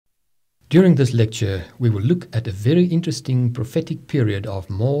During this lecture, we will look at a very interesting prophetic period of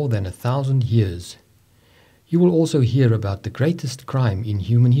more than 1,000 years. You will also hear about the greatest crime in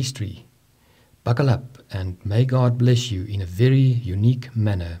human history. Buckle up and may God bless you in a very unique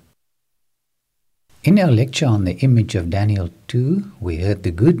manner. In our lecture on the image of Daniel 2, we heard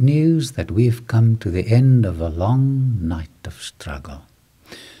the good news that we have come to the end of a long night of struggle.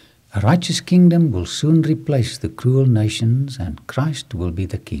 A righteous kingdom will soon replace the cruel nations, and Christ will be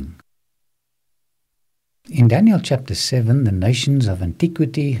the king. In Daniel chapter 7, the nations of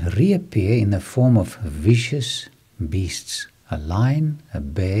antiquity reappear in the form of vicious beasts, a lion, a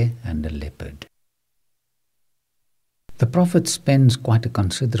bear, and a leopard. The prophet spends quite a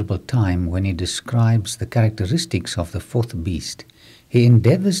considerable time when he describes the characteristics of the fourth beast. He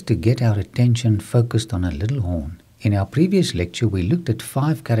endeavors to get our attention focused on a little horn. In our previous lecture, we looked at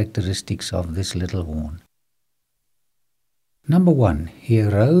 5 characteristics of this little horn. Number 1, he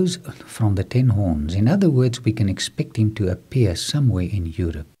arose from the 10 horns. In other words, we can expect him to appear somewhere in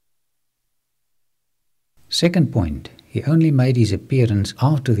Europe. Second point, he only made his appearance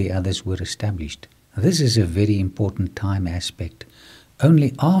after the others were established. This is a very important time aspect.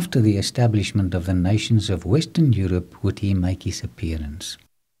 Only after the establishment of the nations of Western Europe would he make his appearance.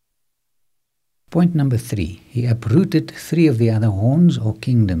 Point number 3, he uprooted 3 of the other horns or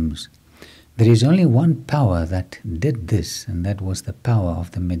kingdoms. There is only one power that did this, and that was the power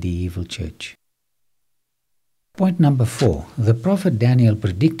of the medieval church. Point number 4, the prophet Daniel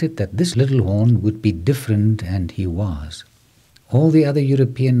predicted that this little horn would be different, and he was. All the other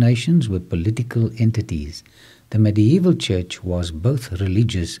European nations were political entities. The medieval church was both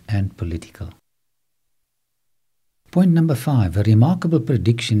religious and political. Point number 5, a remarkable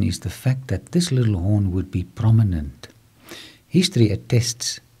prediction is the fact that this little horn would be prominent. History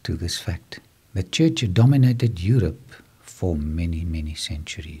attests to this fact. The church dominated Europe for many, many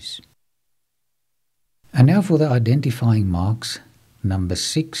centuries. And now for the identifying marks, number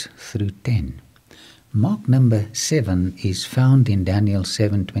 6 through 10. Mark number 7 is found in Daniel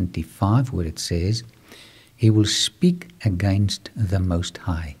 7:25, where it says, "He will speak against the Most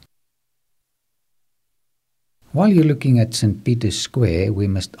High." While you're looking at St. Peter's Square, we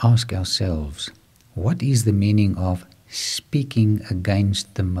must ask ourselves, what is the meaning of speaking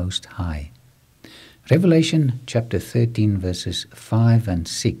against the Most High? Revelation chapter 13 verses 5 and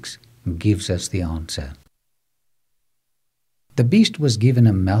 6 gives us the answer. The beast was given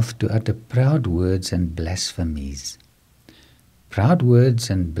a mouth to utter proud words and blasphemies. Proud words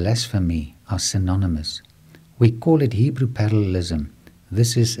and blasphemy are synonymous. We call it Hebrew parallelism.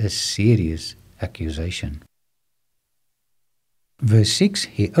 This is a serious accusation. Verse 6,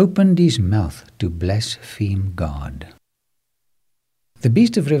 he opened his mouth to blaspheme God. The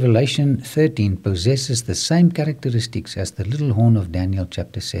beast of Revelation 13 possesses the same characteristics as the little horn of Daniel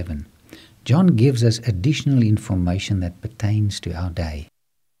chapter 7. John gives us additional information that pertains to our day.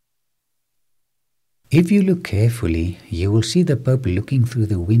 If you look carefully, you will see the Pope looking through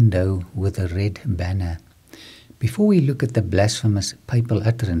the window with a red banner. Before we look at the blasphemous papal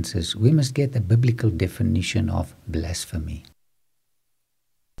utterances, we must get a biblical definition of blasphemy.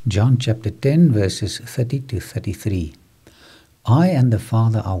 John chapter 10 verses 30 to 33. I and the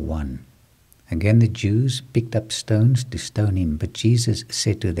Father are one. Again the Jews picked up stones to stone him, but Jesus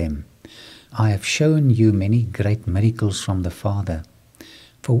said to them, I have shown you many great miracles from the Father.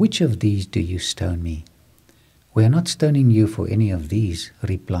 For which of these do you stone me? We are not stoning you for any of these,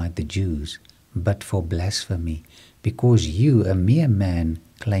 replied the Jews, but for blasphemy, because you, a mere man,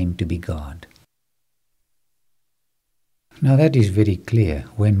 claim to be God. Now that is very clear.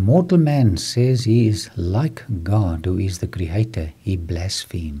 When mortal man says he is like God, who is the Creator, he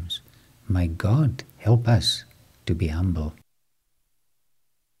blasphemes. May God help us to be humble.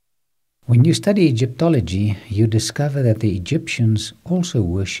 When you study Egyptology, you discover that the Egyptians also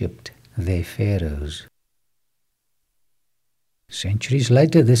worshipped their pharaohs. Centuries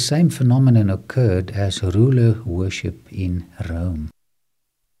later, the same phenomenon occurred as ruler worship in Rome.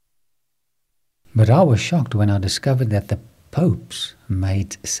 But I was shocked when I discovered that the popes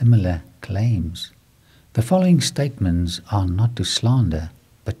made similar claims. The following statements are not to slander,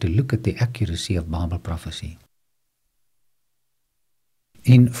 but to look at the accuracy of Bible prophecy.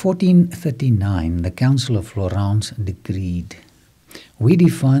 In 1439, the Council of Florence decreed, we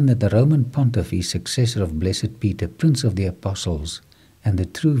define that the Roman Pontiff is successor of Blessed Peter, Prince of the Apostles, and the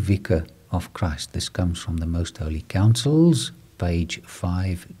true Vicar of Christ. This comes from the Most Holy Councils, page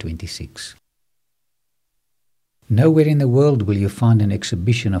 526. Nowhere in the world will you find an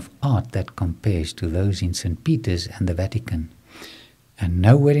exhibition of art that compares to those in St. Peter's and the Vatican. And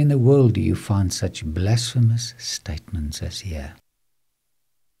nowhere in the world do you find such blasphemous statements as here.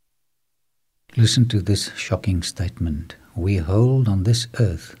 Listen to this shocking statement. We hold on this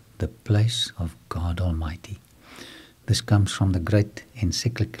earth the place of God Almighty. This comes from the great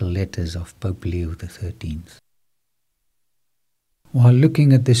encyclical letters of Pope Leo XIII. While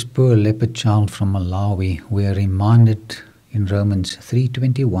looking at this poor leper child from Malawi, we are reminded in Romans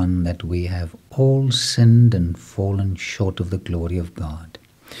 3:21 that we have all sinned and fallen short of the glory of God.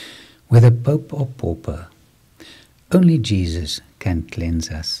 Whether pope or pauper, only Jesus can cleanse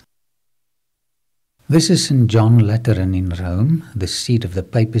us. This is St. John Lateran in Rome, the seat of the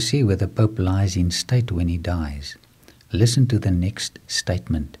papacy where the Pope lies in state when he dies. Listen to the next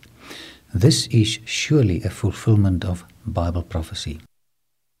statement. This is surely a fulfillment of Bible prophecy.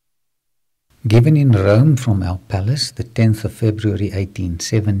 Given in Rome from our palace, the 10th of February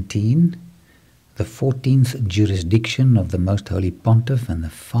 1817, the 14th jurisdiction of the Most Holy Pontiff and the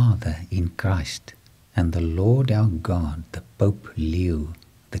Father in Christ, and the Lord our God, the Pope Leo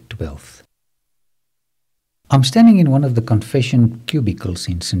XII. I'm standing in one of the confession cubicles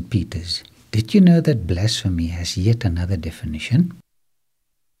in St. Peter's. Did you know that blasphemy has yet another definition?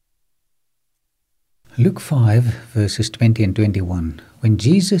 Luke 5, verses 20 and 21. When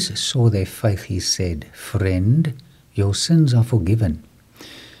Jesus saw their faith, he said, "Friend, your sins are forgiven."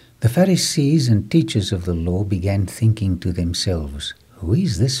 The Pharisees and teachers of the law began thinking to themselves, "Who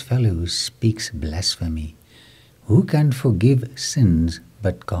is this fellow who speaks blasphemy? Who can forgive sins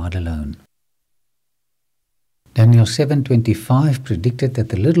but God alone?" Daniel 7:25 predicted that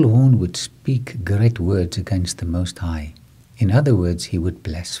the little horn would speak great words against the Most High. In other words, he would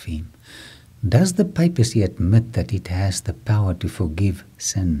blaspheme. Does the papacy admit that it has the power to forgive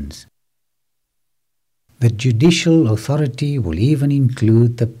sins? The judicial authority will even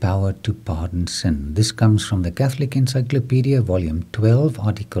include the power to pardon sin. This comes from the Catholic Encyclopedia, Volume 12,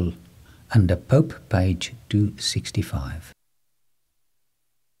 article under Pope, page 265.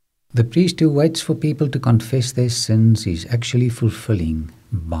 The priest who waits for people to confess their sins is actually fulfilling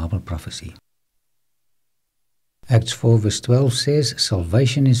Bible prophecy. Acts 4 verse 12 says,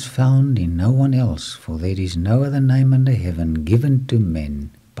 "Salvation is found in no one else, for there is no other name under heaven given to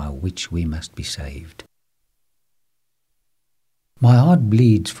men by which we must be saved." My heart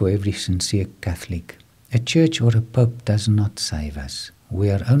bleeds for every sincere Catholic. A church or a pope does not save us. We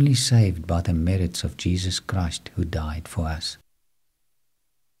are only saved by the merits of Jesus Christ who died for us.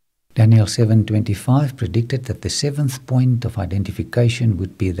 Daniel 7:25 predicted that the seventh point of identification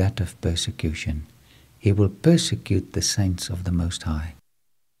would be that of persecution. He will persecute the saints of the Most High.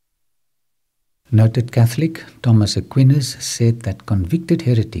 Noted Catholic Thomas Aquinas said that convicted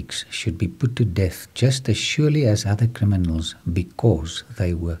heretics should be put to death just as surely as other criminals because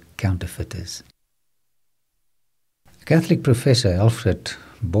they were counterfeiters. Catholic professor Alfred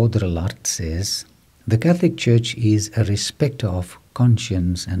Baudrillard says, "The Catholic Church is a respecter of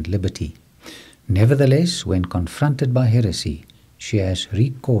conscience and liberty. Nevertheless, when confronted by heresy, she has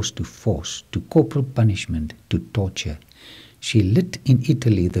recourse to force, to corporal punishment, to torture. She lit in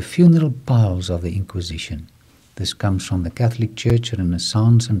Italy the funeral piles of the Inquisition." This comes from the Catholic Church,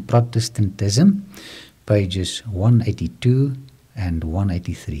 Renaissance and Protestantism, pages 182 and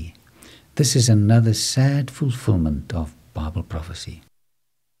 183. This is another sad fulfillment of Bible prophecy.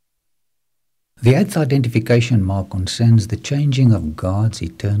 The eighth identification mark concerns the changing of God's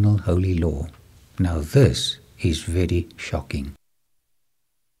eternal holy law. Now this is very shocking.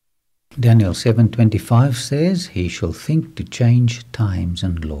 Daniel 7:25 says, "He shall think to change times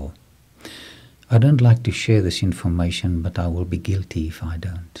and law." I don't like to share this information, but I will be guilty if I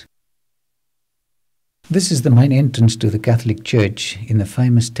don't. This is the main entrance to the Catholic Church in the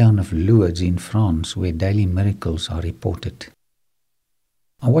famous town of Lourdes in France, where daily miracles are reported.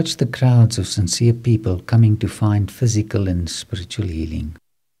 I watched the crowds of sincere people coming to find physical and spiritual healing.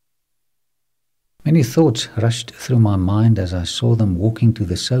 Many thoughts rushed through my mind as I saw them walking to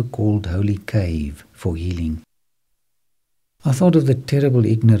the so-called holy cave for healing. I thought of the terrible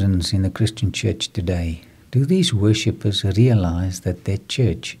ignorance in the Christian church today. Do these worshippers realize that their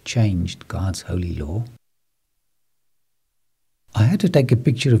church changed God's holy law? I had to take a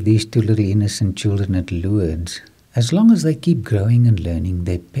picture of these two little innocent children at Lourdes. As long as they keep growing and learning,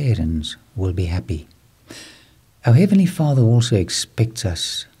 their parents will be happy. Our Heavenly Father also expects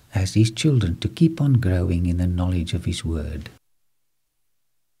us, as His children, to keep on growing in the knowledge of His Word.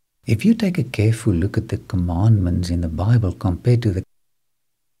 If you take a careful look at the commandments in the Bible compared to the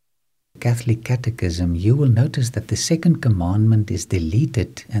Catholic Catechism, you will notice that the second commandment is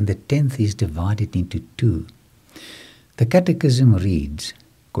deleted and the 10th is divided into two. The Catechism reads,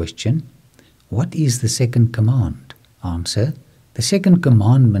 question, what is the second command? Answer, the second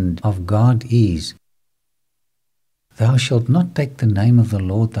commandment of God is, Thou shalt not take the name of the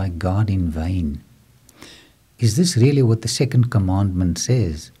Lord thy God in vain. Is this really what the second commandment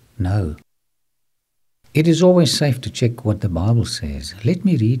says? No. It is always safe to check what the Bible says. Let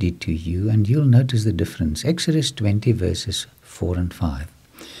me read it to you and you'll notice the difference. Exodus 20 verses 4 and 5.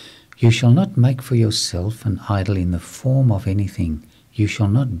 You shall not make for yourself an idol in the form of anything. You shall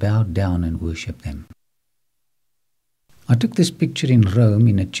not bow down and worship them. I took this picture in Rome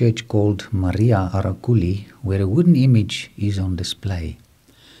in a church called Maria Araculi, where a wooden image is on display.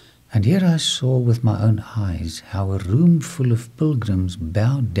 And here I saw with my own eyes how a room full of pilgrims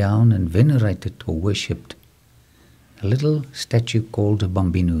bowed down and venerated or worshipped a little statue called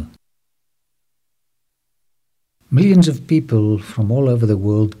Bambino. Millions of people from all over the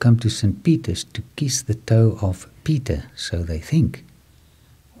world come to St. Peter's to kiss the toe of Peter, so they think.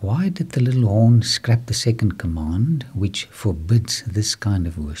 Why did the little horn scrap the second command, which forbids this kind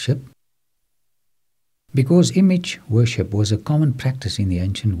of worship? Because image worship was a common practice in the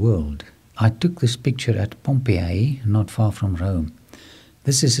ancient world. I took this picture at Pompeii, not far from Rome.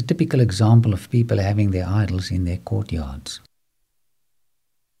 This is a typical example of people having their idols in their courtyards.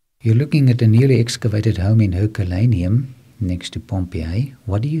 You're looking at a newly excavated home in Herculaneum, next to Pompeii.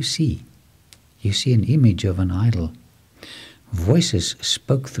 What do you see? You see an image of an idol. Voices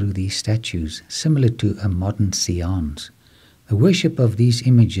spoke through these statues, similar to a modern seance. The worship of these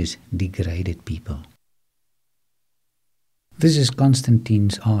images degraded people. This is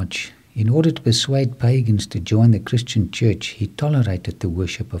Constantine's arch. In order to persuade pagans to join the Christian church, he tolerated the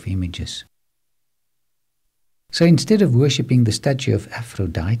worship of images. So instead of worshipping the statue of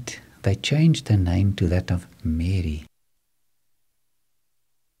Aphrodite, they changed her name to that of Mary.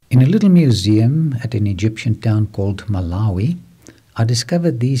 In a little museum at an Egyptian town called Malawi, I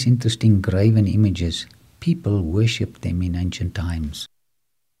discovered these interesting graven images. People worshipped them in ancient times.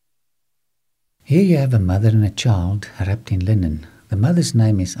 Here you have a mother and a child wrapped in linen. The mother's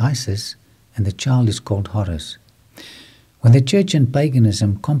name is Isis and the child is called Horus. When the church and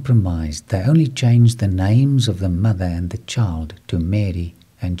paganism compromised, they only changed the names of the mother and the child to Mary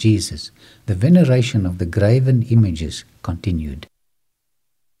and Jesus. The veneration of the graven images continued.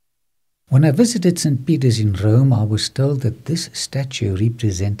 When I visited St. Peter's in Rome, I was told that this statue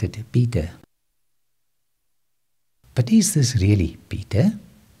represented Peter. But is this really Peter?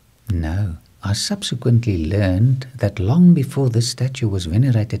 No. I subsequently learned that long before this statue was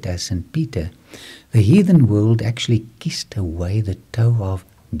venerated as St. Peter, the heathen world actually kissed away the toe of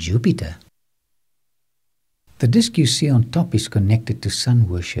Jupiter. The disc you see on top is connected to sun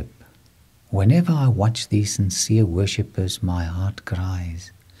worship. Whenever I watch these sincere worshippers, my heart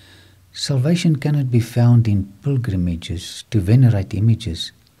cries. Salvation cannot be found in pilgrimages to venerate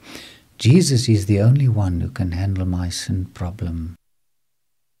images. Jesus is the only one who can handle my sin problem.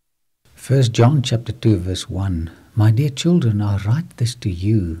 1 John chapter 2 verse 1. My dear children, I write this to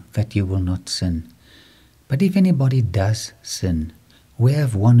you that you will not sin. But if anybody does sin, we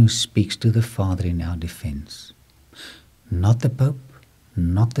have one who speaks to the Father in our defense. Not the Pope,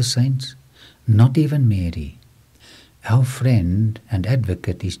 not the saints, not even Mary. Our friend and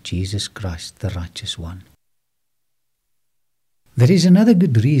advocate is Jesus Christ, the righteous one. There is another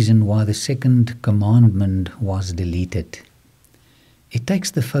good reason why the second commandment was deleted. It takes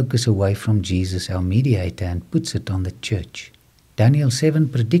the focus away from Jesus, our mediator, and puts it on the church. Daniel 7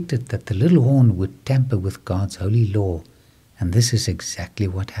 predicted that the little horn would tamper with God's holy law, and this is exactly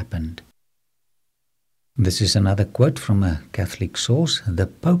what happened. This is another quote from a Catholic source. The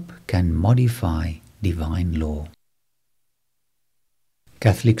Pope can modify divine law.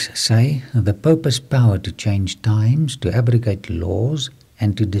 Catholics say the Pope has power to change times, to abrogate laws,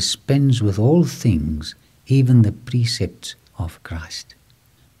 and to dispense with all things, even the precepts of Christ.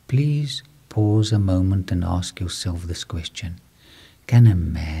 Please pause a moment and ask yourself this question. Can a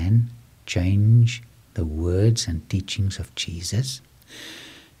man change the words and teachings of Jesus?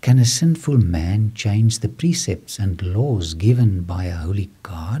 Can a sinful man change the precepts and laws given by a holy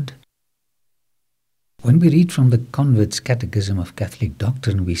God? When we read from the Convert's Catechism of Catholic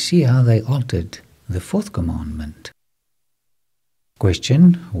Doctrine, we see how they altered the fourth commandment.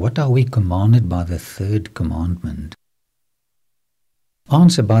 Question: what are we commanded by the third commandment?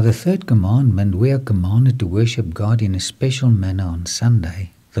 Answer: by the third commandment, we are commanded to worship God in a special manner on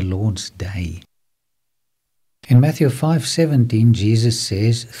Sunday, the Lord's Day. In Matthew 5:17, Jesus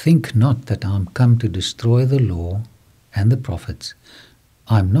says, "Think not that I am come to destroy the law and the prophets.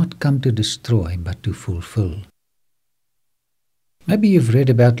 I am not come to destroy, but to fulfill." Maybe you've read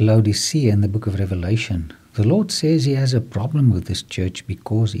about Laodicea in the book of Revelation. The Lord says He has a problem with this church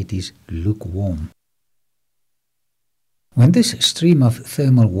because it is lukewarm. When this stream of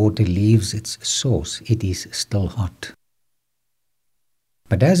thermal water leaves its source, it is still hot.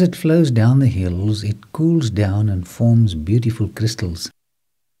 But as it flows down the hills, it cools down and forms beautiful crystals.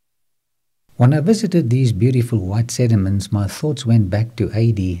 When I visited these beautiful white sediments, my thoughts went back to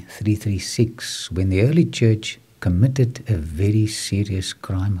AD 336, when the early church committed a very serious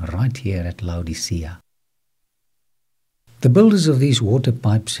crime right here at Laodicea. The builders of these water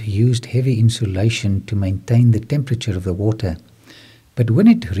pipes used heavy insulation to maintain the temperature of the water, but when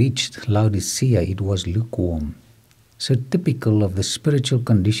it reached Laodicea, it was lukewarm, so typical of the spiritual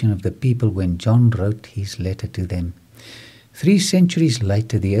condition of the people when John wrote his letter to them. 3 centuries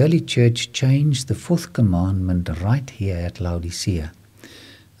later, the early church changed the 4th commandment right here at Laodicea.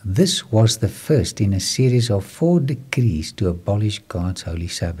 This was the first in a series of 4 decrees to abolish God's holy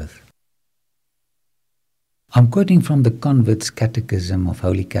Sabbath. I'm quoting from the Convert's Catechism of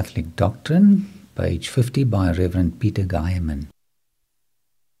Holy Catholic Doctrine, page 50 by Reverend Peter Geierman.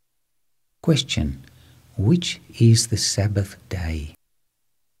 Question: which is the Sabbath day?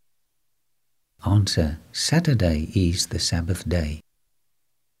 Answer: Saturday is the Sabbath day.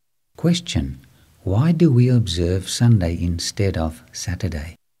 Question: why do we observe Sunday instead of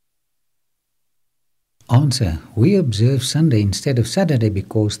Saturday? Answer: we observe Sunday instead of Saturday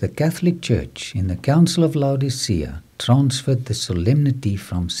because the Catholic Church in the Council of Laodicea transferred the solemnity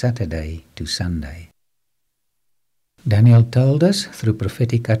from Saturday to Sunday. Daniel told us through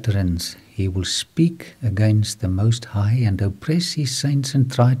prophetic utterance, he will speak against the Most High and oppress his saints and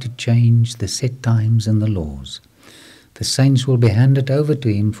try to change the set times and the laws. The saints will be handed over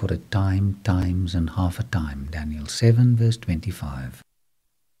to him for a time, times, and half a time. Daniel 7 verse 25.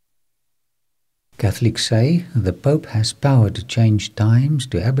 Catholics say the Pope has power to change times,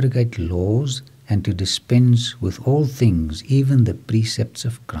 to abrogate laws, and to dispense with all things, even the precepts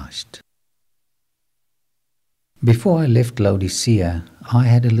of Christ. Before I left Laodicea, I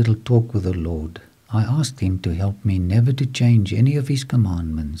had a little talk with the Lord. I asked him to help me never to change any of his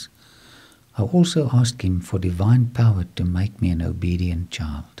commandments. I also asked him for divine power to make me an obedient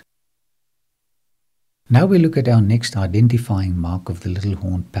child. Now we look at our next identifying mark of the little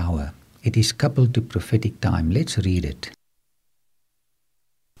horn power. It is coupled to prophetic time. Let's read it.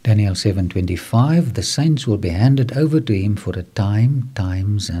 Daniel 7:25, the saints will be handed over to him for a time,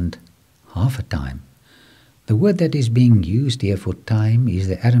 times, and half a time. The word that is being used here for time is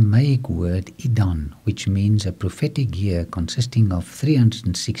the Aramaic word idon, which means a prophetic year consisting of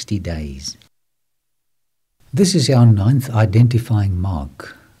 360 days. This is our 9th identifying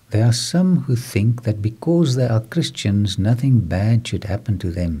mark. There are some who think that because they are Christians, nothing bad should happen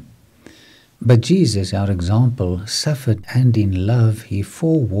to them. But Jesus, our example, suffered, and in love he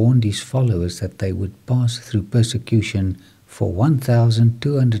forewarned his followers that they would pass through persecution for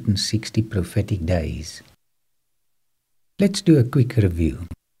 1,260 prophetic days. Let's do a quick review.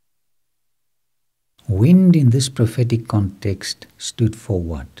 Wind in this prophetic context stood for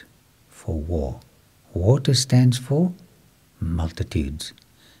what? For war. Water stands for multitudes.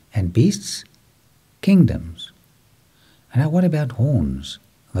 And beasts? Kingdoms. And now what about horns?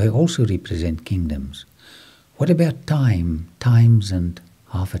 They also represent kingdoms. What about time, times, and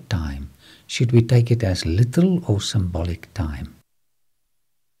half a time? Should we take it as literal or symbolic time?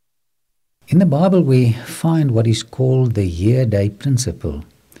 In the Bible we find what is called the year-day principle.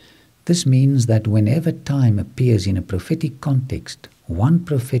 This means that whenever time appears in a prophetic context, one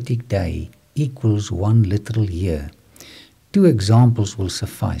prophetic day equals one literal year. 2 examples will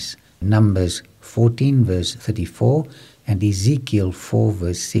suffice. Numbers 14 verse 34 and Ezekiel 4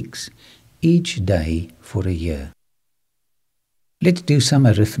 verse 6, each day for a year. Let's do some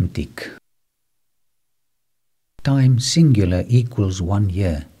arithmetic. Time singular equals 1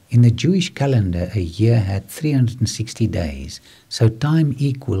 year. In the Jewish calendar, a year had 360 days, so time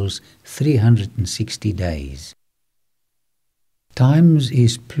equals 360 days. Times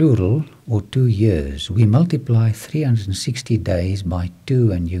is plural, or 2 years. We multiply 360 days by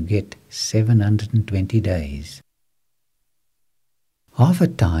 2 and you get 720 days. Half a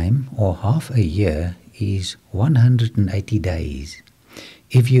time, or half a year, is 180 days.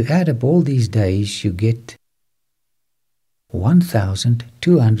 If you add up all these days, you get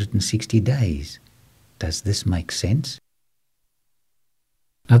 1,260 days. Does this make sense?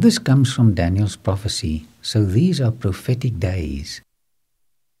 Now this comes from Daniel's prophecy, so these are prophetic days.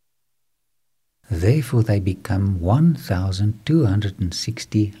 Therefore they become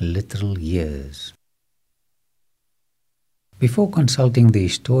 1,260 literal years. Before consulting the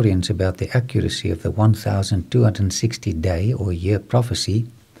historians about the accuracy of the 1,260 day or year prophecy,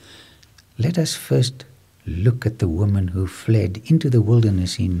 let us first look at the woman who fled into the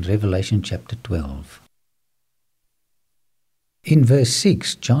wilderness in Revelation chapter 12. In verse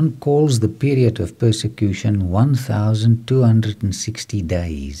 6, John calls the period of persecution 1,260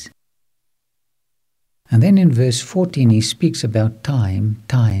 days. And then in verse 14 he speaks about time,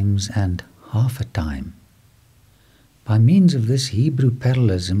 times, and half a time. By means of this Hebrew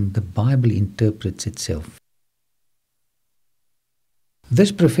parallelism, the Bible interprets itself.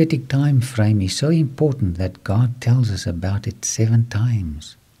 This prophetic time frame is so important that God tells us about it 7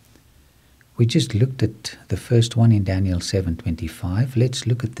 times. We just looked at the first one in Daniel 7:25. Let's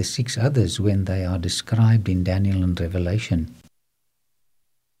look at the 6 others when they are described in Daniel and Revelation.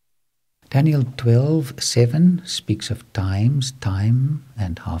 Daniel 12:7 speaks of times, time,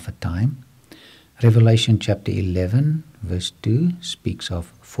 and half a time. Revelation chapter 11, verse 2 speaks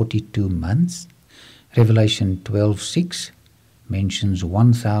of 42 months. Revelation 12:6 mentions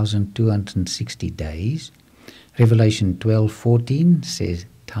 1,260 days. Revelation 12:14 says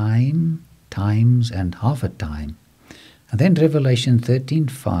time, times, and half a time. And then Revelation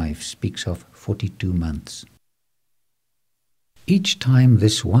 13:5 speaks of 42 months. Each time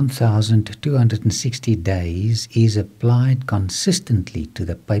this 1,260 days is applied consistently to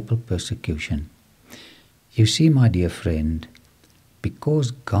the papal persecution. You see, my dear friend,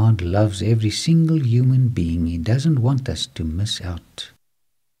 because God loves every single human being, He doesn't want us to miss out.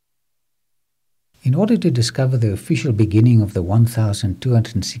 In order to discover the official beginning of the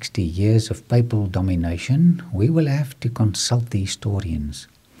 1,260 years of papal domination, we will have to consult the historians.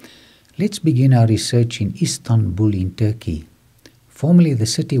 Let's begin our research in Istanbul in Turkey. Formerly the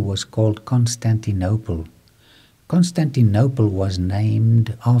city was called Constantinople. Constantinople was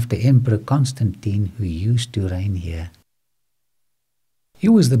named after Emperor Constantine, who used to reign here. He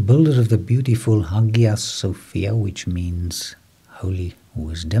was the builder of the beautiful Hagia Sophia, which means holy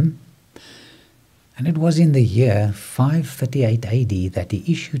wisdom. And it was in the year 538 AD that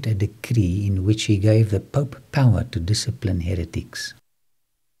he issued a decree in which he gave the Pope power to discipline heretics.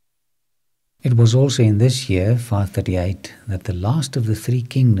 It was also in this year, 538, that the last of the 3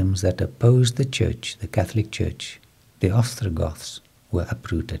 kingdoms that opposed the Church, the Catholic Church, the Ostrogoths, were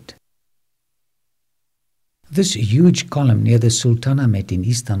uprooted. This huge column near the Sultanahmet in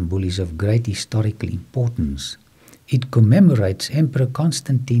Istanbul is of great historical importance. It commemorates Emperor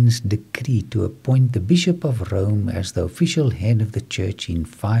Constantine's decree to appoint the Bishop of Rome as the official head of the Church in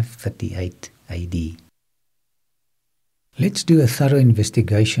 538 AD. Let's do a thorough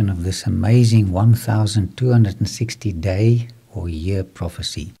investigation of this amazing 1,260 day or year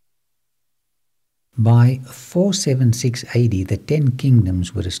prophecy. By 476 AD, the 10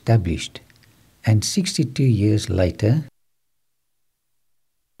 kingdoms were established, and 62 years later,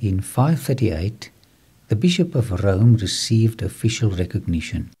 in 538, the Bishop of Rome received official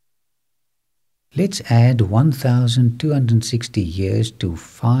recognition. Let's add 1,260 years to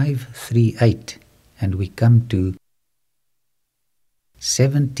 538, and we come to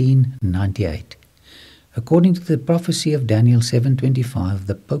 1798. According to the prophecy of Daniel 7:25,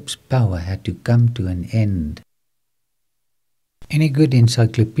 the Pope's power had to come to an end. Any good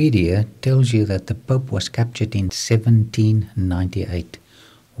encyclopedia tells you that the Pope was captured in 1798.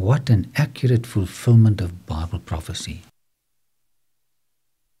 What an accurate fulfillment of Bible prophecy.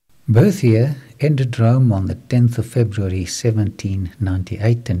 Berthier entered Rome on the 10th of February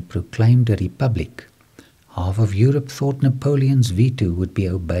 1798 and proclaimed a republic. Half of Europe thought Napoleon's veto would be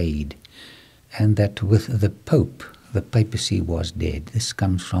obeyed, and that with the Pope, the papacy was dead. This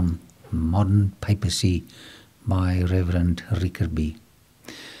comes from Modern Papacy by Reverend Rickerby.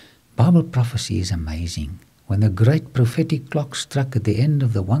 Bible prophecy is amazing. When the great prophetic clock struck at the end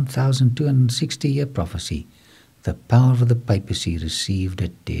of the 1,260-year prophecy, the power of the papacy received a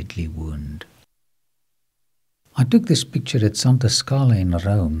deadly wound. I took this picture at Santa Scala in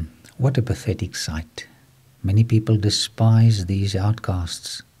Rome. What a pathetic sight. Many people despise these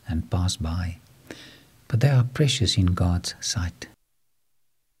outcasts and pass by, but they are precious in God's sight.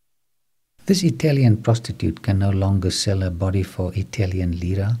 This Italian prostitute can no longer sell her body for Italian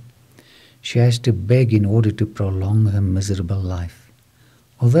lira. She has to beg in order to prolong her miserable life.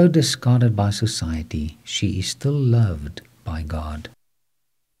 Although discarded by society, she is still loved by God.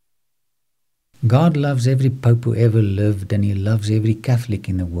 God loves every pope who ever lived, and He loves every Catholic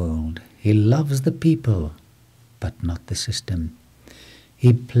in the world. He loves the people, but not the system.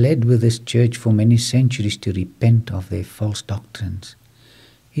 He pled with His church for many centuries to repent of their false doctrines.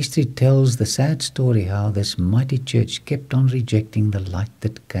 History tells the sad story how this mighty church kept on rejecting the light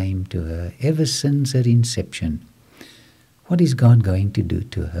that came to her ever since her inception. What is God going to do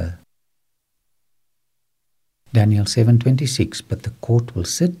to her? Daniel 7:26, but the court will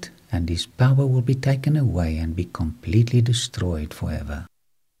sit, and His power will be taken away and be completely destroyed forever.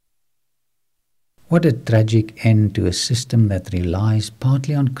 What a tragic end to a system that relies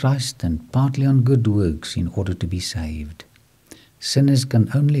partly on Christ and partly on good works in order to be saved. Sinners can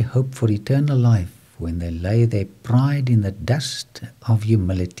only hope for eternal life when they lay their pride in the dust of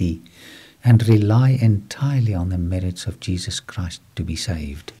humility and rely entirely on the merits of Jesus Christ to be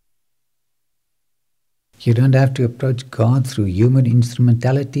saved. You don't have to approach God through human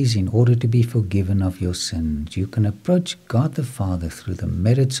instrumentalities in order to be forgiven of your sins. You can approach God the Father through the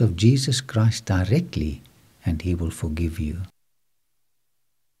merits of Jesus Christ directly, and He will forgive you.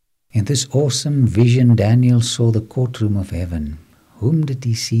 In this awesome vision, Daniel saw the courtroom of heaven. Whom did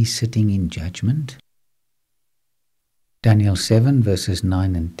he see sitting in judgment? Daniel 7 verses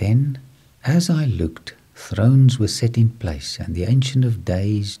 9 and 10. As I looked, thrones were set in place, and the Ancient of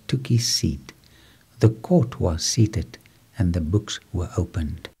Days took his seat. The court was seated, and the books were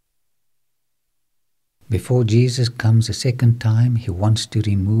opened. Before Jesus comes a second time, He wants to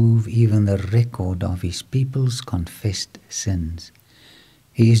remove even the record of His people's confessed sins.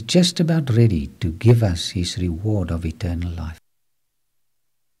 He is just about ready to give us His reward of eternal life.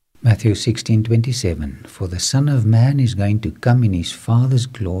 Matthew 16:27, For the Son of Man is going to come in His Father's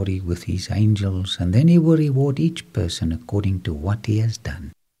glory with His angels, and then He will reward each person according to what he has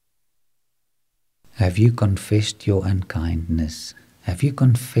done. Have you confessed your unkindness? Have you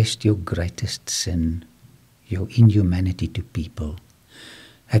confessed your greatest sin, your inhumanity to people?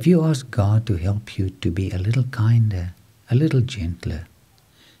 Have you asked God to help you to be a little kinder, a little gentler?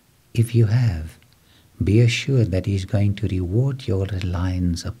 If you have, be assured that He is going to reward your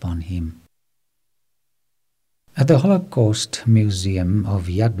reliance upon Him. At the Holocaust Museum of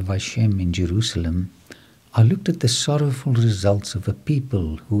Yad Vashem in Jerusalem, I looked at the sorrowful results of a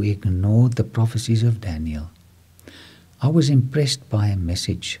people who ignored the prophecies of Daniel. I was impressed by a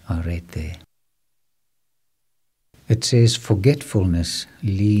message I read there. It says, forgetfulness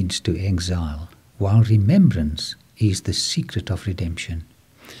leads to exile, while remembrance is the secret of redemption.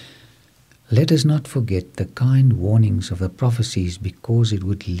 Let us not forget the kind warnings of the prophecies because it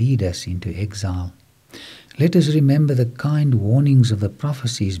would lead us into exile. Let us remember the kind warnings of the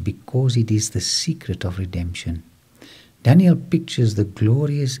prophecies because it is the secret of redemption. Daniel pictures the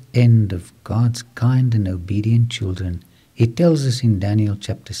glorious end of God's kind and obedient children. He tells us in Daniel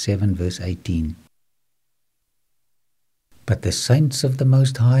chapter 7 verse 18, But the saints of the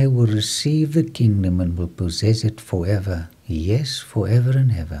Most High will receive the kingdom and will possess it forever, yes, forever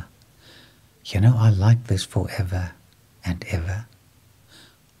and ever. You know, I like this forever and ever.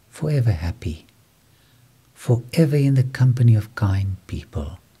 Forever happy. Forever in the company of kind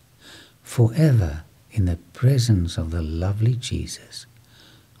people. Forever in the presence of the lovely Jesus.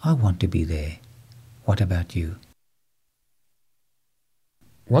 I want to be there. What about you?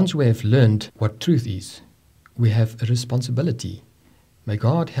 Once we have learned what truth is, we have a responsibility. May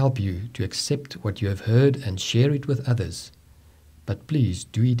God help you to accept what you have heard and share it with others. But please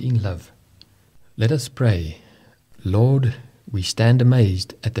do it in love. Let us pray. Lord, we stand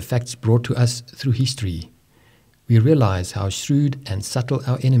amazed at the facts brought to us through history. We realize how shrewd and subtle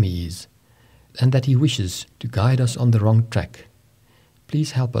our enemy is, and that he wishes to guide us on the wrong track.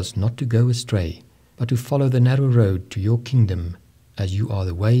 Please help us not to go astray, but to follow the narrow road to your kingdom, as you are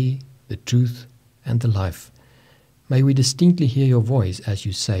the way, the truth, and the life. May we distinctly hear your voice as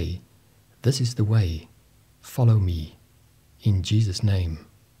you say, This is the way, follow me. In Jesus' name,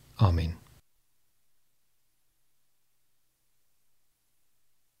 Amen.